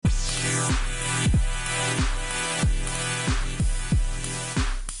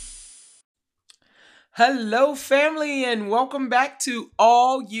Hello, family, and welcome back to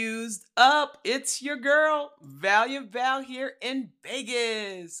All Used Up. It's your girl, Valiant Val, here in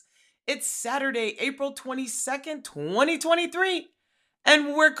Vegas. It's Saturday, April 22nd, 2023,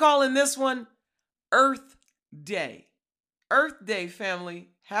 and we're calling this one Earth Day. Earth Day,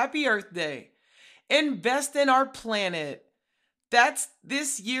 family. Happy Earth Day. Invest in our planet. That's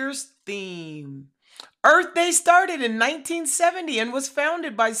this year's theme. Earth Day started in 1970 and was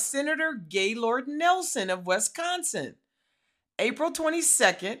founded by Senator Gaylord Nelson of Wisconsin. April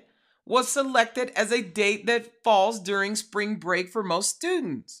 22nd was selected as a date that falls during spring break for most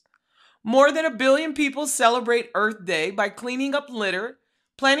students. More than 1 billion people celebrate Earth Day by cleaning up litter,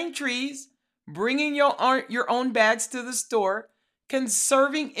 planting trees, bringing your own bags to the store,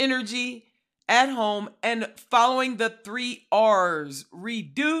 conserving energy at home, and following the 3 R's: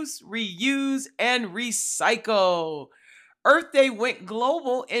 reduce, reuse, and recycle. Earth Day went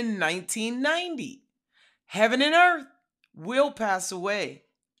global in 1990. Heaven and earth will pass away,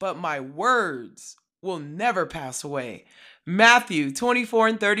 but my words will never pass away. Matthew 24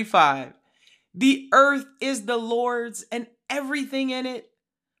 and 35. The earth is the Lord's and everything in it,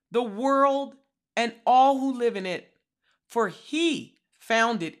 the world and all who live in it. For he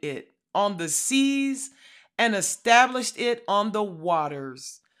founded it on the seas and established it on the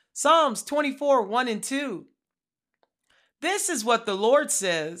waters. Psalms 24, 1 and 2. This is what the Lord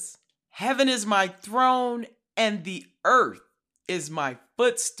says: Heaven is my throne and the earth is my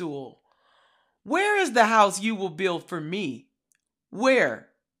footstool. Where is the house you will build for me? Where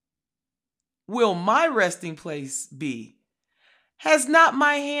will my resting place be? Has not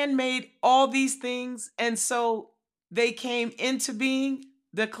my hand made all these things, and so they came into being,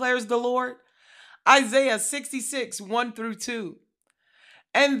 declares the Lord? Isaiah 66, 1 through 2.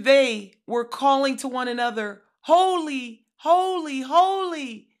 And they were calling to one another, Holy, holy,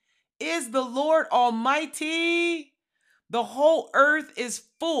 holy is the Lord Almighty. The whole earth is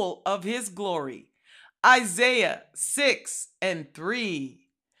full of his glory. Isaiah 6 and 3.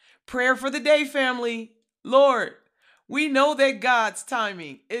 Prayer for the day, family. Lord, we know that God's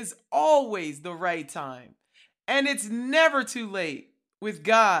timing is always the right time, and it's never too late with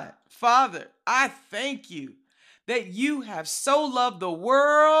God. Father, I thank you that you have so loved the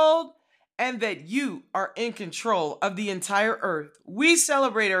world and that you are in control of the entire earth. We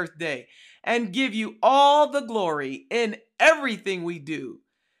celebrate Earth Day and give you all the glory in everything we do.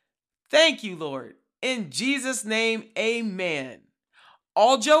 Thank you, Lord. In Jesus' name, amen.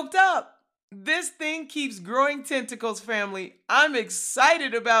 All joked up, this thing keeps growing tentacles, family. I'm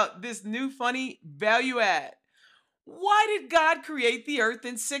excited about this new funny value add. Why did God create the earth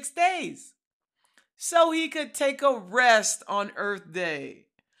in 6 days? So he could take a rest on Earth Day.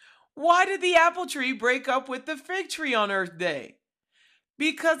 Why did the apple tree break up with the fig tree on Earth Day?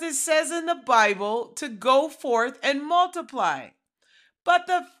 Because it says in the Bible to go forth and multiply. But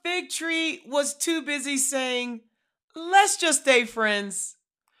the fig tree was too busy saying, let's just stay friends.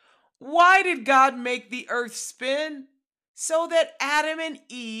 Why did God make the earth spin? So that Adam and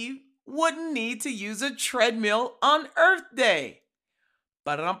Eve wouldn't need to use a treadmill on Earth Day.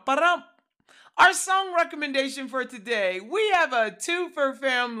 Ba-dum-ba-dum. Our song recommendation for today, we have a two for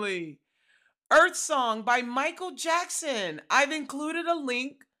family. Earth Song by Michael Jackson. I've included a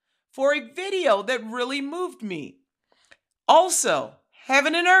link for a video that really moved me. Also,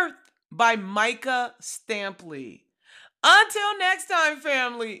 Heaven and Earth by Micah Stampley. Until next time,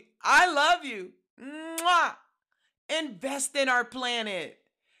 family, I love you. Mwah! Invest in our planet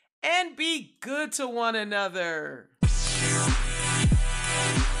and be good to one another.